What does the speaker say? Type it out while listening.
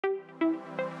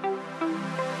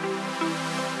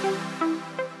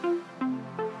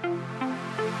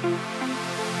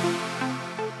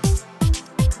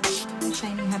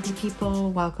people,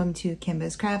 welcome to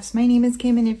Kimbaskrafts. My name is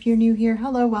Kim, and if you're new here,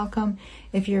 hello, welcome.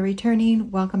 If you're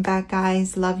returning, welcome back,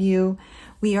 guys. Love you.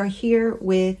 We are here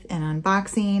with an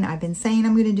unboxing. I've been saying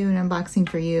I'm going to do an unboxing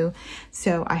for you,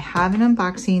 so I have an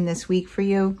unboxing this week for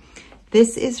you.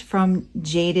 This is from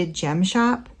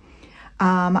JadedGemShop.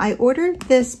 I ordered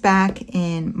this back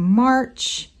in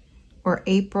March or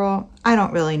April. I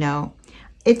don't really know.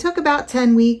 It took about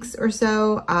 10 weeks or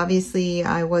so. Obviously,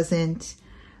 I wasn't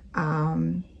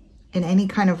in any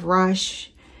kind of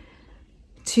rush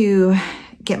to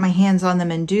get my hands on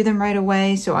them and do them right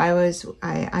away. So I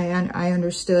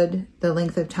understood the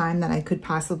length of time that I could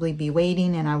possibly be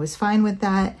waiting, and I was fine with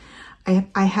that.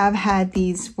 I have had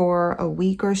these for a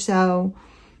week or so,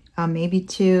 maybe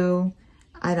two.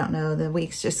 I don't know. The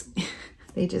weeks just,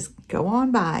 they just go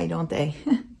on by, don't they?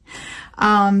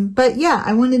 But yeah,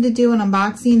 I wanted to do an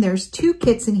unboxing. There's two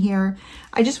kits in here.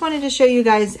 I just wanted to show you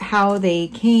guys how they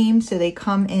came. So they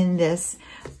come in this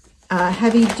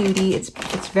heavy duty,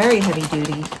 it's very heavy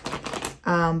duty,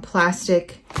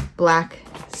 plastic black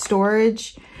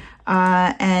storage.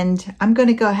 And I'm going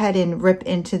to go ahead and rip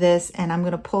into this, and I'm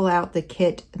going to pull out the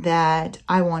kit that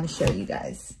I want to show you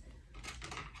guys.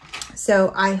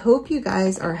 So I hope you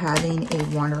guys are having a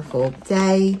wonderful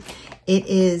day. It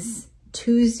is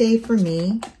Tuesday for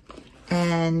me,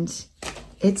 and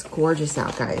it's gorgeous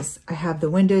out, guys. I have the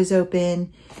windows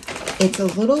open. It's a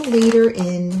little later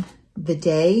in the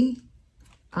day,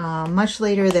 much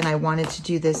later than I wanted to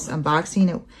do this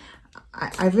unboxing.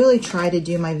 I really try to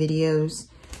do my videos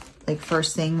like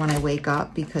first thing when I wake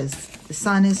up because the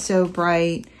sun is so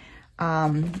bright,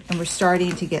 and we're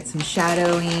starting to get some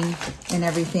shadowing and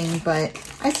everything, but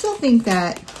I still think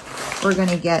that we're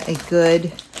gonna get a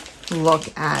good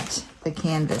look at the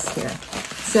canvas here.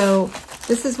 So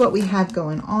this is what we have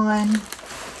going on.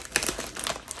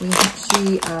 She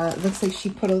looks like she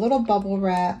put a little bubble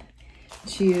wrap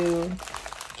to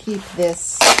keep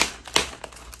this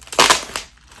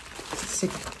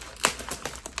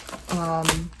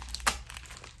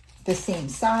the same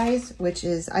size, which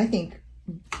is, I think,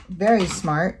 very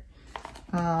smart.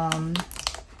 And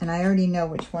I already know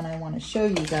which one I want to show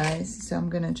you guys, so I'm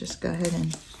gonna just go ahead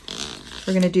and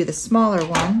we're gonna do the smaller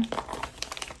one.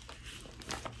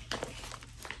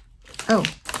 Oh,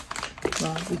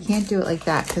 well, we can't do it like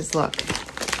that because look.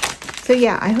 So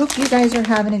yeah, I hope you guys are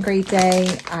having a great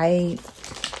day. I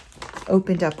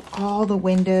opened up all the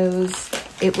windows.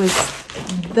 It was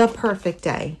the perfect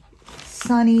day.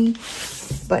 Sunny,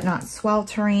 but not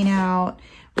sweltering out.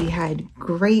 We had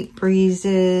great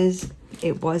breezes.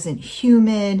 It wasn't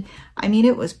humid. I mean,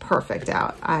 it was perfect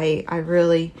out. I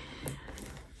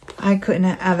couldn't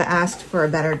have asked for a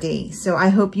better day. So I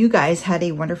hope you guys had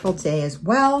a wonderful day as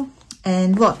well.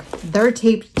 And look, they're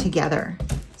taped together.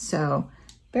 So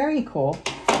very cool.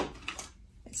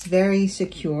 It's very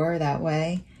secure that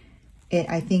way.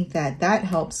 I think that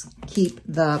helps keep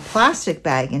the plastic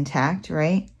bag intact,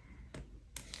 right?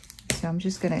 So I'm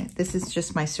just gonna, this is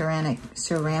just my ceramic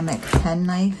pen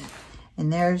knife.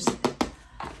 And there's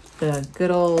the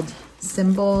good old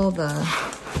symbol, the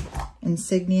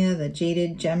insignia, the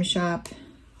JadedGemShop.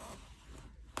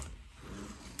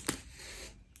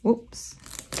 Whoops,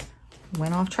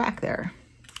 went off track there.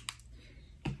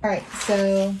 All right,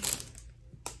 so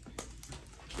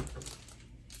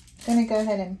I'm gonna go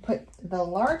ahead and put the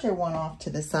larger one off to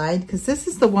the side because this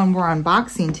is the one we're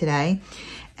unboxing today.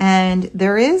 And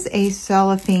there is a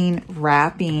cellophane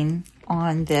wrapping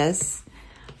on this.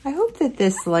 I hope that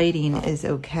this lighting is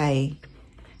okay.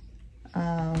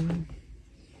 I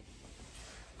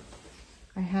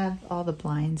have all the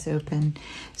blinds open.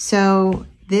 So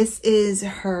this is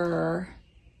her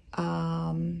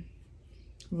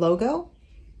logo.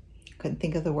 Couldn't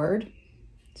think of the word.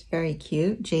 It's very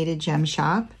cute.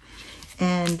 JadedGemShop.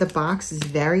 And the box is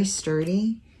very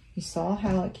sturdy. You saw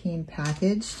how it came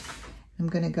packaged. I'm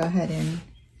going to go ahead and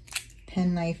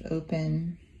pen knife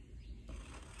open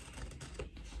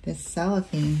this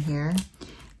cellophane here.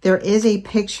 There is a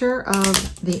picture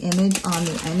of the image on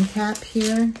the end cap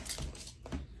here.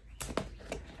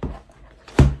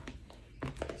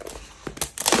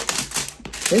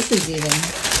 This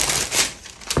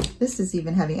is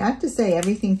even heavy. I have to say,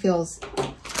 everything feels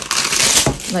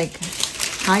like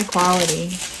high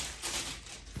quality.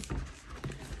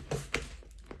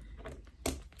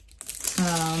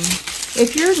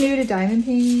 If you're new to diamond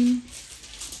painting,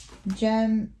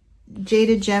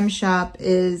 JadedGemShop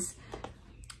is,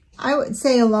 I would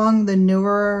say, along the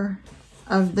newer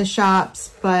of the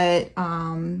shops, but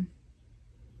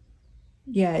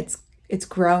yeah, it's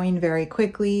growing very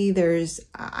quickly. There's,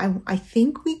 I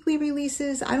think, weekly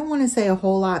releases. I don't want to say a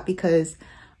whole lot because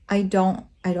I don't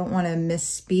want to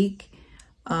misspeak,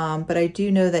 but I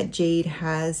do know that Jade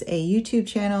has a YouTube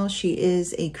channel. She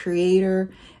is a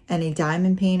creator and a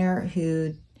diamond painter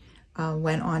who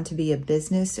went on to be a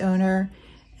business owner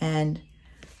and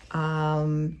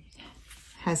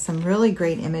has some really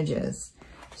great images.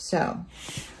 So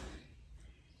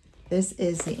this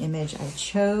is the image I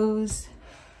chose.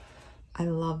 I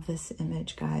love this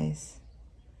image, guys.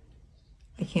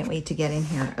 I can't wait to get in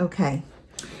here. Okay,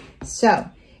 so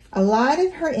a lot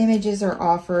of her images are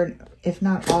offered, if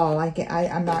not all.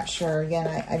 I'm not sure. Again,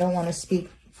 I don't want to speak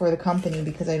for the company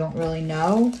because I don't really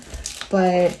know,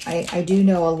 but I do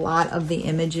know a lot of the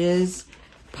images,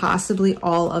 possibly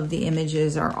all of the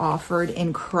images, are offered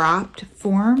in cropped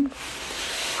form.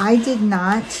 I did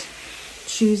not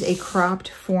choose a cropped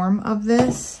form of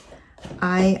this.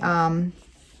 I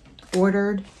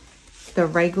ordered the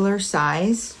regular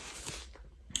size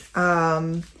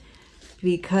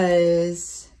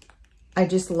because I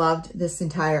just loved this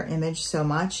entire image so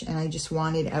much and I just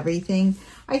wanted everything.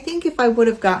 I think if I would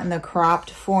have gotten the cropped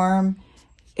form,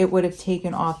 it would have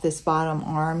taken off this bottom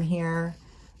arm here.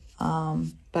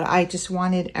 But I just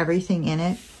wanted everything in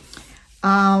it.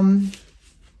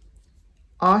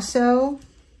 Also,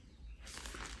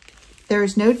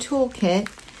 there's no toolkit,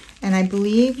 and I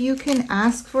believe you can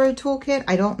ask for a toolkit.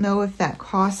 I don't know if that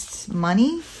costs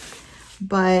money,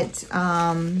 but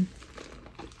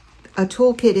a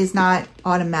toolkit is not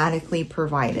automatically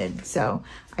provided. So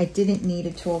I didn't need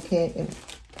a toolkit.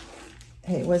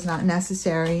 It was not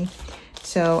necessary.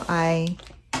 So I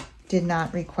did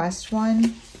not request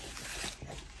one.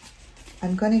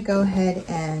 I'm going to go ahead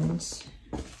and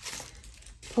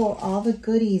pull all the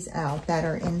goodies out that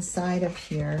are inside of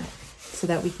here so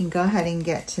that we can go ahead and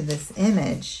get to this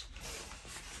image.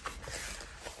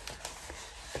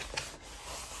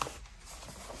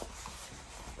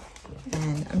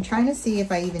 And I'm trying to see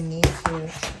if I even need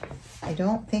to. I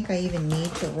don't think I even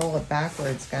need to roll it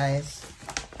backwards, guys.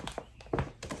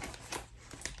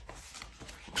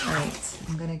 All right,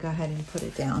 I'm going to go ahead and put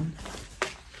it down.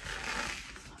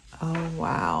 Oh,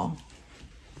 wow.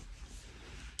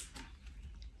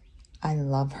 I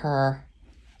love her.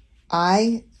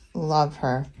 I love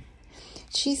her.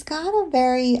 She's got a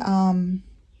very,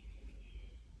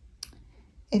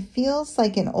 it feels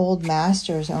like an old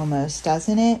Masters almost,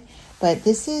 doesn't it? But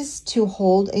this is To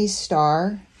Hold a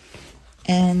Star,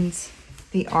 and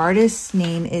the artist's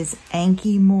name is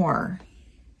Anky Moore.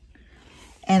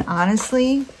 And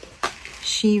honestly,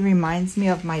 she reminds me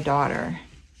of my daughter.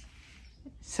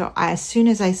 So as soon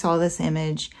as I saw this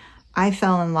image, I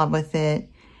fell in love with it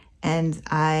and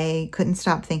I couldn't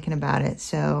stop thinking about it.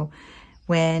 So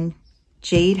when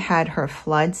Jade had her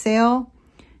flood sale,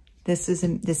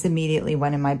 this immediately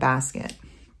went in my basket.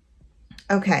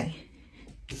 Okay.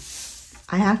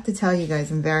 I have to tell you guys,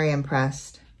 I'm very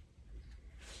impressed.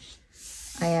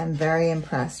 I am very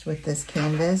impressed with this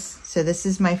canvas. So this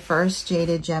is my first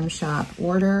JadedGemShop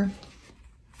order,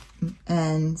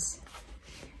 and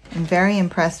I'm very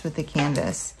impressed with the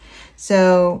canvas.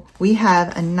 So we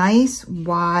have a nice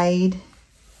wide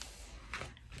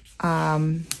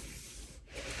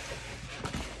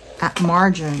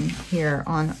margin here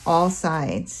on all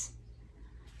sides.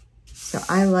 So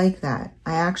I like that.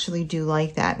 I actually do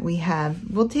like that.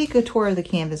 We'll take a tour of the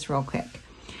canvas real quick.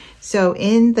 So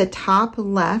in the top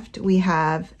left, we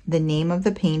have the name of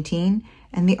the painting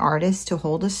and the artist, To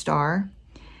Hold a Star,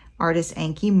 artist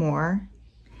Anky Moore.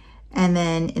 And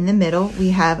then in the middle,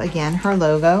 we have, again, her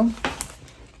logo,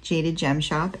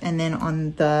 JadedGemShop. And then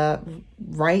on the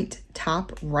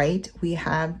top right, we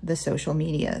have the social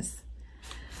medias.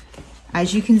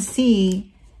 As you can see,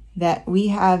 that we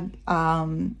have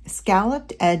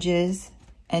scalloped edges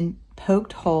and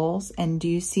poked holes. And do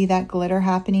you see that glitter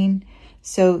happening?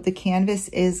 So the canvas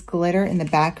is glitter in the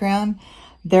background.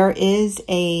 There is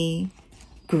a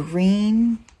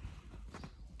green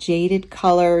jaded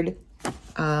colored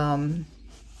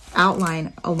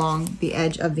outline along the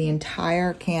edge of the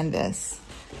entire canvas.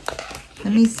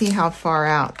 Let me see how far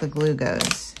out the glue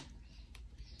goes.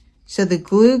 So the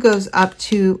glue goes up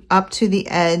to the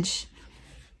edge,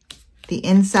 the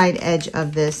inside edge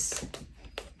of this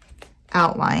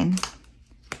outline.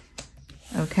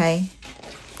 Okay.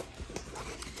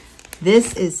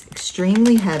 This is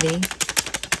extremely heavy.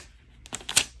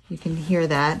 You can hear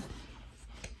that.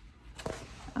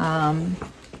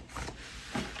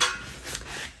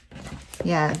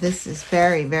 Yeah, this is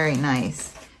very, very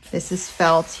nice. This is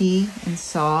felty and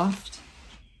soft.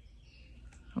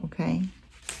 Okay.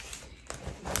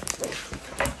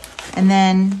 And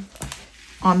then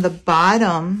on the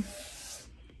bottom,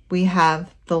 we have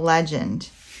the legend.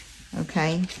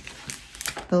 Okay.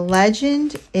 The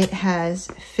Legend, it has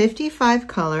 55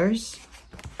 colors.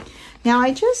 Now,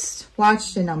 I just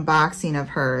watched an unboxing of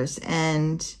hers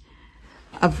and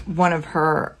of one of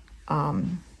her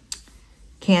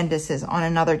canvases on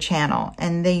another channel,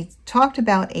 and they talked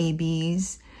about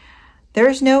ABs.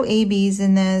 There's no ABs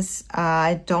in this.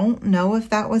 I don't know if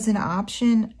that was an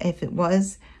option. If it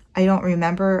was, I don't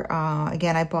remember.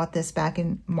 Again, I bought this back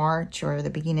in March or the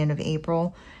beginning of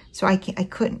April, so I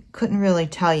couldn't really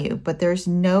tell you. But there's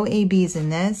no ABs in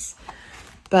this.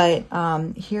 But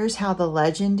here's how the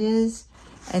Legend is,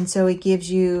 and so it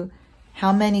gives you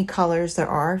how many colors there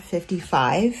are,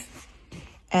 55,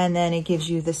 and then it gives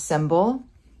you the symbol.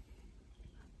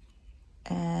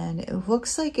 And it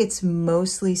looks like it's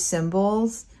mostly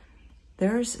symbols.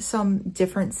 There's some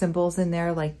different symbols in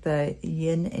there, like the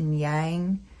yin and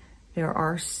yang. There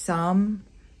are some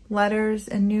letters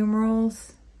and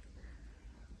numerals.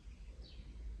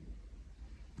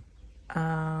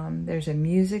 There's a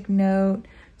music note.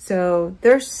 So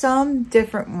there's some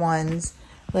different ones,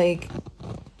 like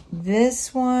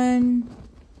this one,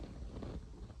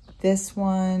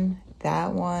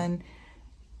 that one.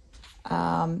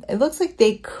 It looks like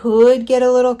they could get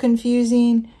a little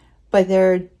confusing, but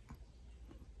they're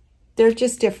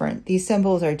just different. These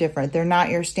symbols are different. They're not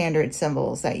your standard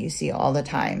symbols that you see all the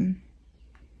time.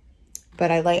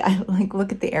 But I like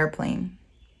look at the airplane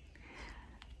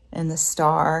and the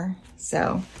star.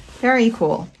 So very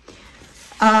cool.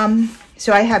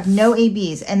 So I have no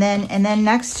ABs, and then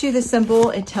next to the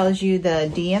symbol it tells you the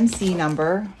DMC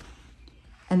number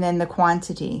and then the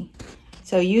quantity.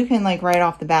 So you can, like, right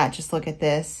off the bat just look at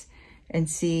this and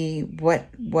see what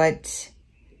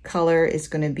color is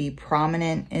going to be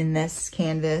prominent in this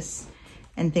canvas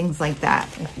and things like that.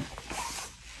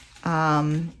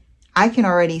 I can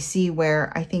already see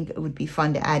where I think it would be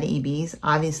fun to add ABs.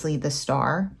 Obviously the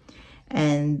star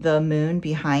and the moon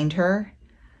behind her.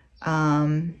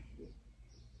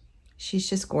 She's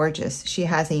just gorgeous. She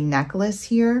has a necklace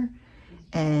here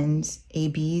and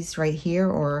ABs right here,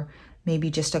 or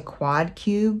maybe just a quad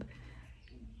cube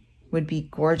would be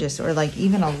gorgeous, or like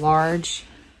even a large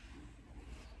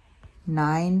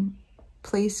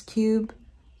 9-place cube.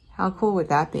 How cool would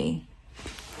that be?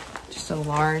 Just a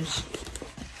large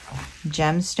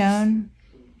gemstone.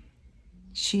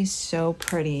 She's so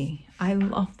pretty. I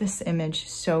love this image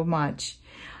so much.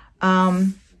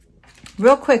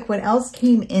 Real quick, what else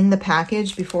came in the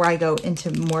package before I go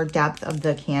into more depth of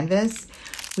the canvas?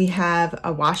 We have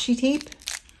a washi tape.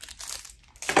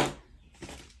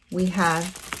 We have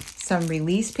some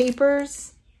release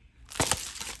papers,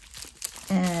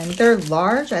 and they're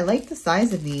large. I like the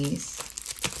size of these.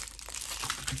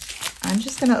 I'm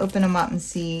just gonna open them up and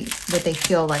see what they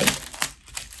feel like.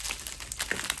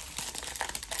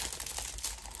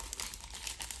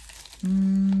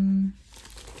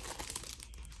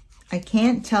 I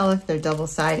can't tell if they're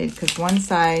double-sided because one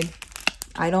side,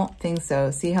 I don't think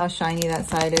so. See how shiny that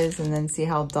side is, and then see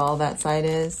how dull that side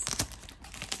is?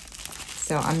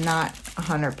 So I'm not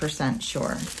 100%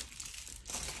 sure.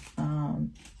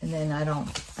 And then I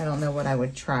don't know what I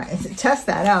would try to test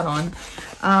that out on.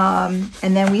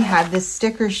 And then we have this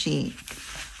sticker sheet.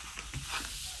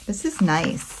 This is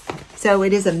nice. So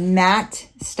it is a matte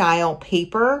style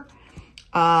paper,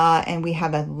 and we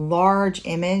have a large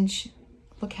image.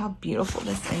 Look how beautiful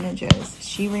this image is.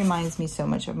 She reminds me so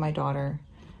much of my daughter.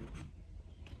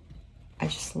 I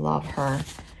just love her.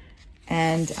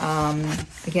 And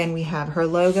again, we have her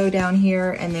logo down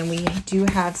here, and then we do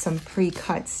have some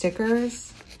pre-cut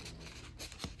stickers.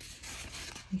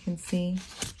 You can see.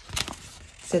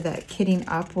 So that kitting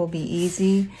up will be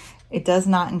easy. It does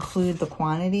not include the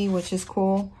quantity, which is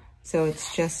cool. So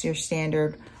it's just your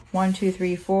standard 1, 2,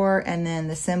 3, 4, and then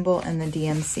the symbol and the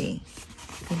DMC.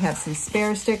 We have some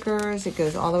spare stickers. It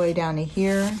goes all the way down to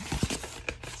here.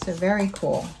 So very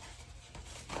cool.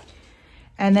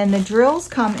 And then the drills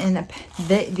come in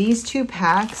these 2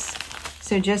 packs.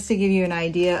 So just to give you an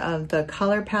idea of the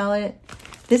color palette,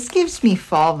 this gives me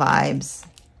fall vibes,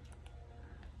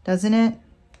 doesn't it?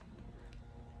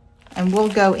 And we'll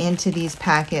go into these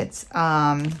packets,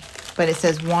 but it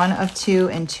says 1 of 2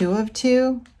 and 2 of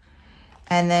 2.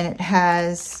 And then it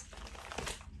has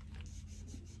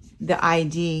the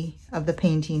ID of the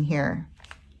painting here.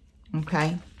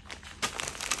 Okay.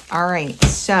 All right.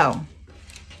 So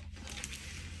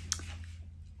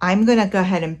I'm going to go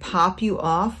ahead and pop you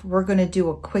off. We're going to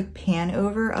do a quick pan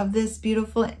over of this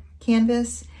beautiful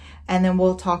canvas, and then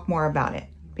we'll talk more about it.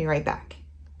 Be right back.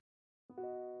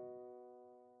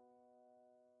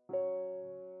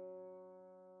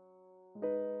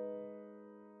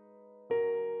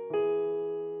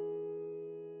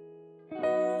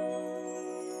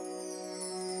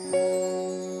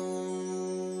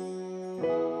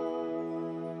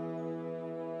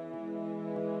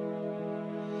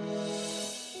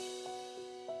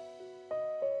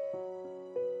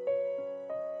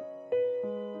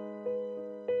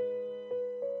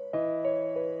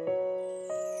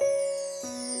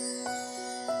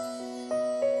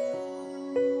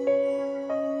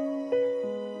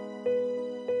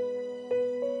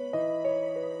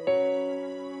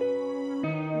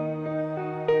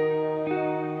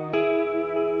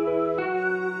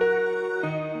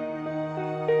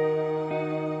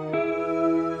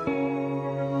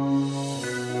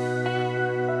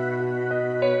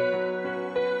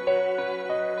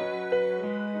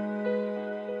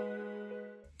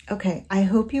 Okay, I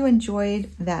hope you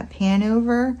enjoyed that pan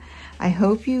over. I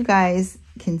hope you guys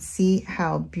can see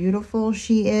how beautiful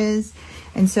she is.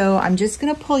 And so I'm just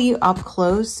gonna pull you up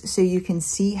close so you can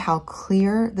see how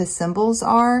clear the symbols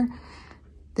are.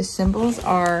 The symbols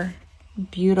are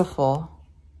beautiful.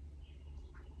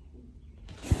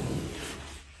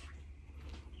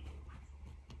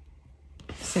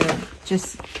 So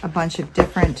just a bunch of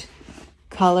different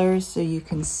colors so you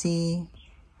can see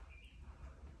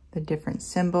the different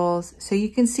symbols. So you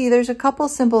can see there's a couple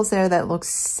symbols there that look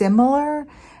similar.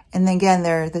 And then again,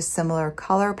 they're the similar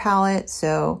color palette.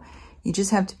 So you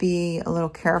just have to be a little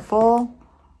careful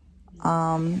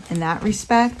in that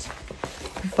respect.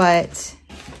 But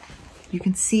you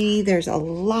can see there's a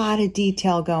lot of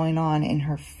detail going on in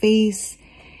her face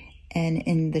and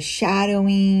in the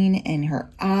shadowing and her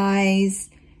eyes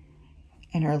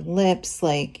and her lips.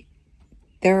 Like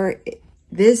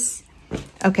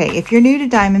okay, if you're new to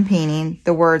diamond painting,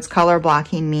 the words color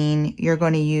blocking mean you're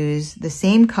going to use the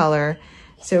same color.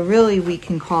 So really we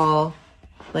can call,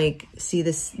 like, see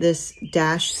this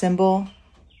dash symbol?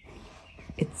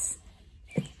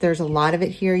 There's a lot of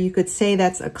it here. You could say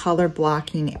that's a color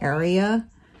blocking area,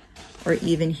 or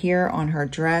even here on her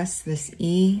dress, this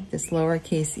E, this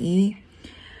lowercase e.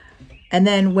 And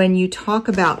then when you talk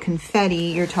about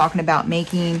confetti, you're talking about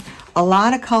making a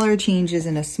lot of color changes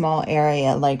in a small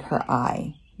area, like her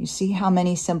eye. You see how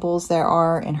many symbols there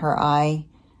are in her eye?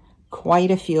 Quite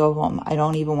a few of them. I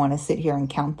don't even want to sit here and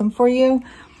count them for you,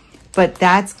 but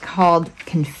that's called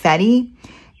confetti.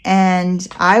 And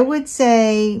I would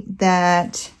say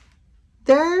that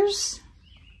there's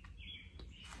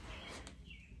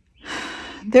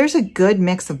a good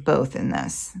mix of both in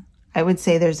this. I would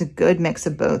say there's a good mix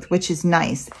of both, which is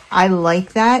nice. I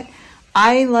like that.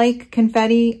 I like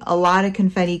confetti. A lot of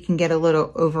confetti can get a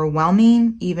little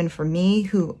overwhelming, even for me,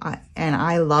 and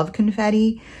I love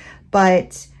confetti,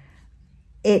 but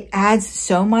it adds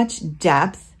so much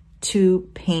depth to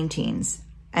paintings,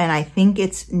 and I think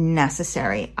it's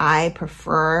necessary. I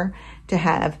prefer to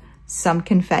have some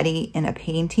confetti in a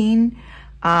painting,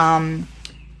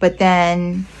 but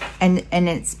then, and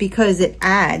it's because it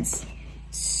adds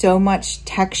so much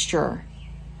texture.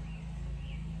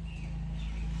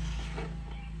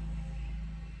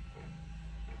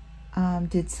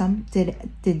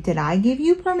 Did I give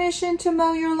you permission to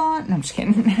mow your lawn? No, I'm just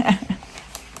kidding.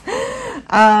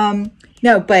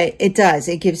 No, but it does.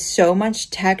 It gives so much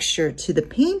texture to the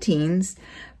paintings.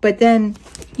 But then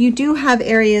you do have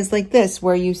areas like this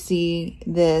where you see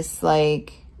this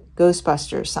like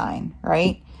Ghostbusters sign,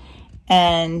 right?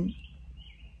 And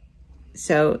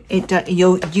so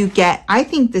you get, I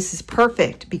think this is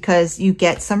perfect because you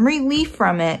get some relief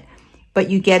from it, but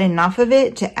you get enough of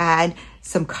it to add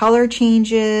some color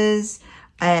changes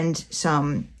and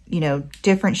some,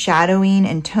 different shadowing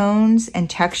and tones and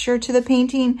texture to the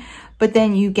painting. But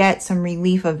then you get some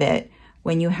relief of it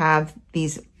when you have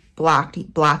these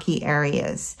blocky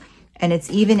areas. And it's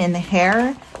even in the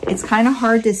hair. It's kind of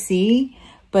hard to see,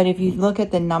 but if you look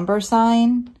at the number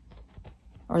sign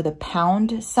or the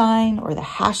pound sign or the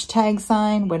hashtag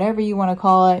sign, whatever you want to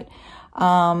call it,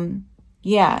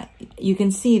 yeah, you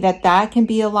can see that can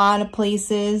be a lot of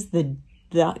places, the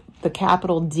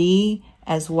capital D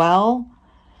as well.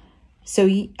 So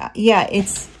yeah,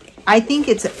 I think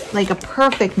it's like a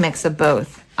perfect mix of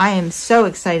both. I am so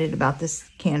excited about this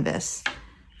canvas.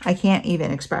 I can't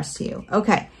even express to you.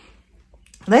 Okay,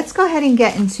 let's go ahead and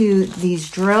get into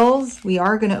these drills. We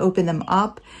are going to open them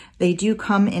up. They do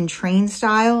come in train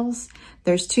styles.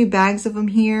 There's 2 bags of them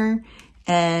here,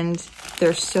 and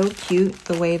they're so cute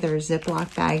the way they're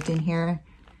Ziploc bagged in here.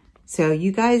 So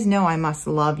you guys know I must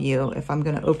love you if I'm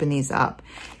going to open these up.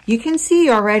 You can see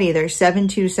already there's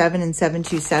 727 and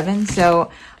 727. So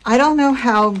I don't know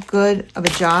how good of a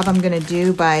job I'm going to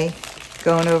do by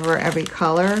going over every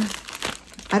color.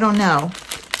 I don't know.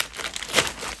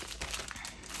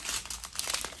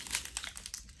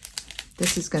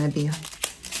 This is going to be,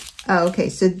 oh, okay.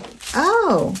 So,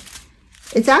 oh,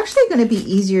 it's actually going to be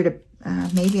easier to,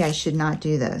 maybe I should not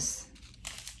do this.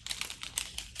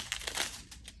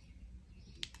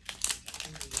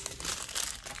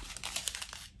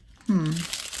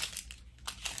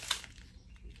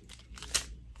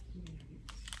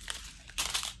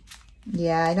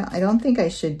 Yeah, I don't think I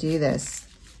should do this.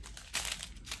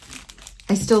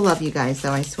 I still love you guys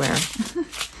though, I swear.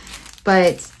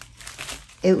 But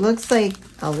it looks like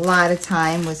a lot of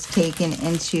time was taken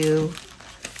into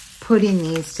putting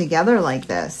these together like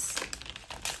this.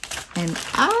 And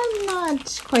I'm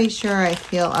not quite sure I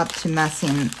feel up to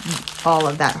messing all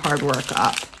of that hard work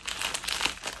up.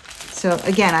 So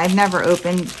again, I've never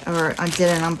opened or did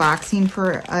an unboxing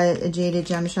for a Jaded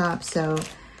Gem Shop. So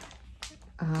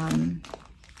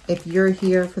if you're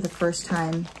here for the first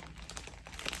time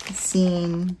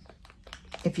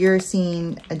if you're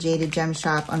seeing a Jaded Gem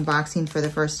Shop unboxing for the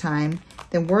first time,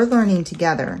 then we're learning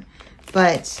together.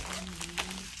 But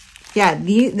yeah,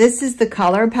 this is the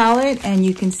color palette, and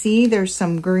you can see there's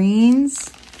some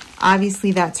greens.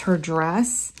 Obviously that's her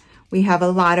dress. We have a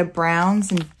lot of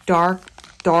browns and dark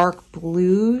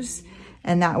blues,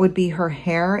 and that would be her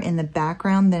hair in the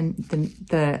background, then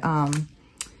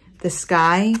the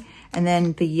sky, and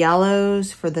then the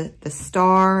yellows for the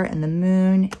star and the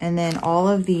moon, and then all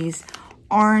of these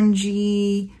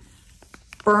orangey,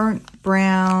 burnt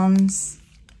browns,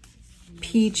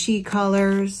 peachy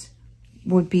colors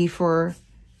would be for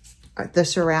the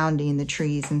surrounding, the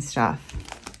trees and stuff.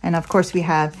 And of course we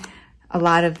have a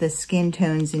lot of the skin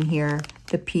tones in here,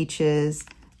 the peaches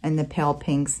and the pale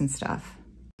pinks and stuff.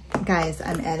 Guys,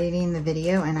 I'm editing the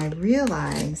video and I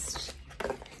realized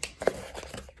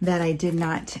that I did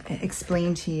not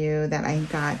explain to you that I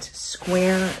got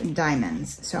square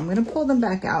diamonds. So I'm gonna pull them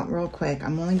back out real quick.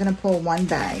 I'm only gonna pull one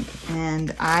bag,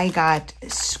 and I got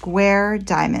square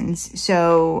diamonds.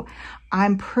 So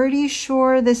I'm pretty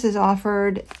sure this is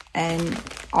offered, and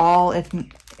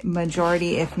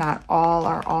majority, if not all,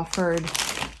 are offered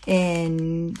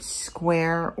in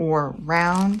square or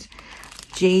round.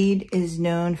 Jade is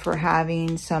known for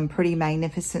having some pretty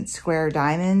magnificent square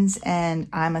diamonds, and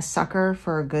I'm a sucker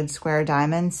for a good square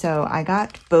diamond. So I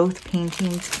got both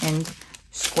paintings in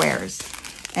squares.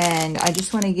 And I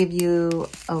just want to give you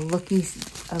a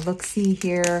look-see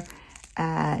here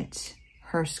at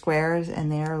her squares,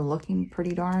 and they're looking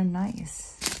pretty darn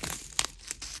nice.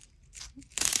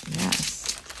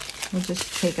 Yes. We'll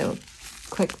just take a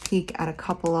quick peek at a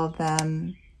couple of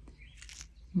them.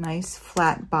 Nice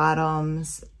flat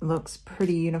bottoms, looks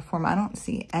pretty uniform. I don't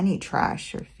see any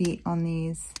trash or feet on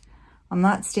these. I'm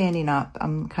not standing up,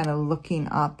 I'm kind of looking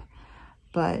up,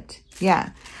 but yeah.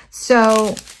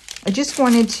 So I just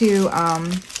wanted to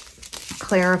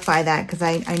clarify that, because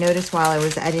I noticed while I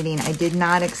was editing, I did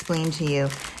not explain to you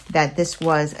that this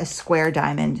was a square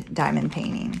diamond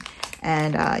painting.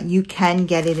 And you can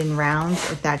get it in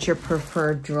rounds if that's your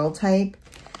preferred drill type.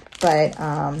 But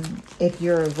if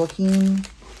you're looking,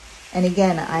 and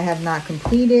again, I have not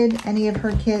completed any of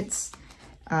her kits,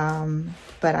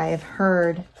 but I have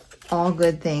heard all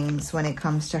good things when it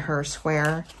comes to her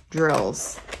square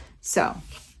drills. So,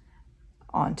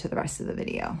 on to the rest of the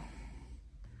video.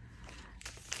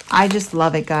 I just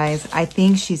love it, guys. I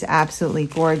think she's absolutely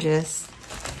gorgeous.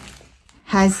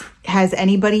 Has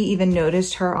anybody even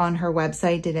noticed her on her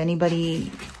website? Did anybody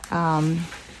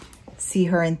see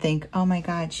her and think, oh my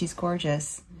God, she's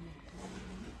gorgeous?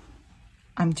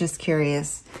 I'm just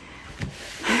curious.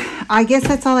 I guess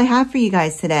that's all I have for you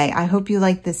guys today. I hope you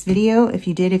liked this video. If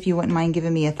you did, if you wouldn't mind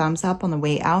giving me a thumbs up on the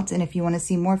way out. And if you want to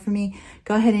see more from me,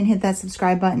 go ahead and hit that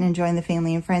subscribe button and join the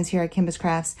family and friends here at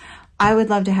Kimbaskrafts. I would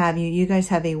love to have you. You guys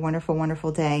have a wonderful,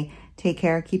 wonderful day. Take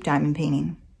care. Keep diamond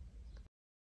painting.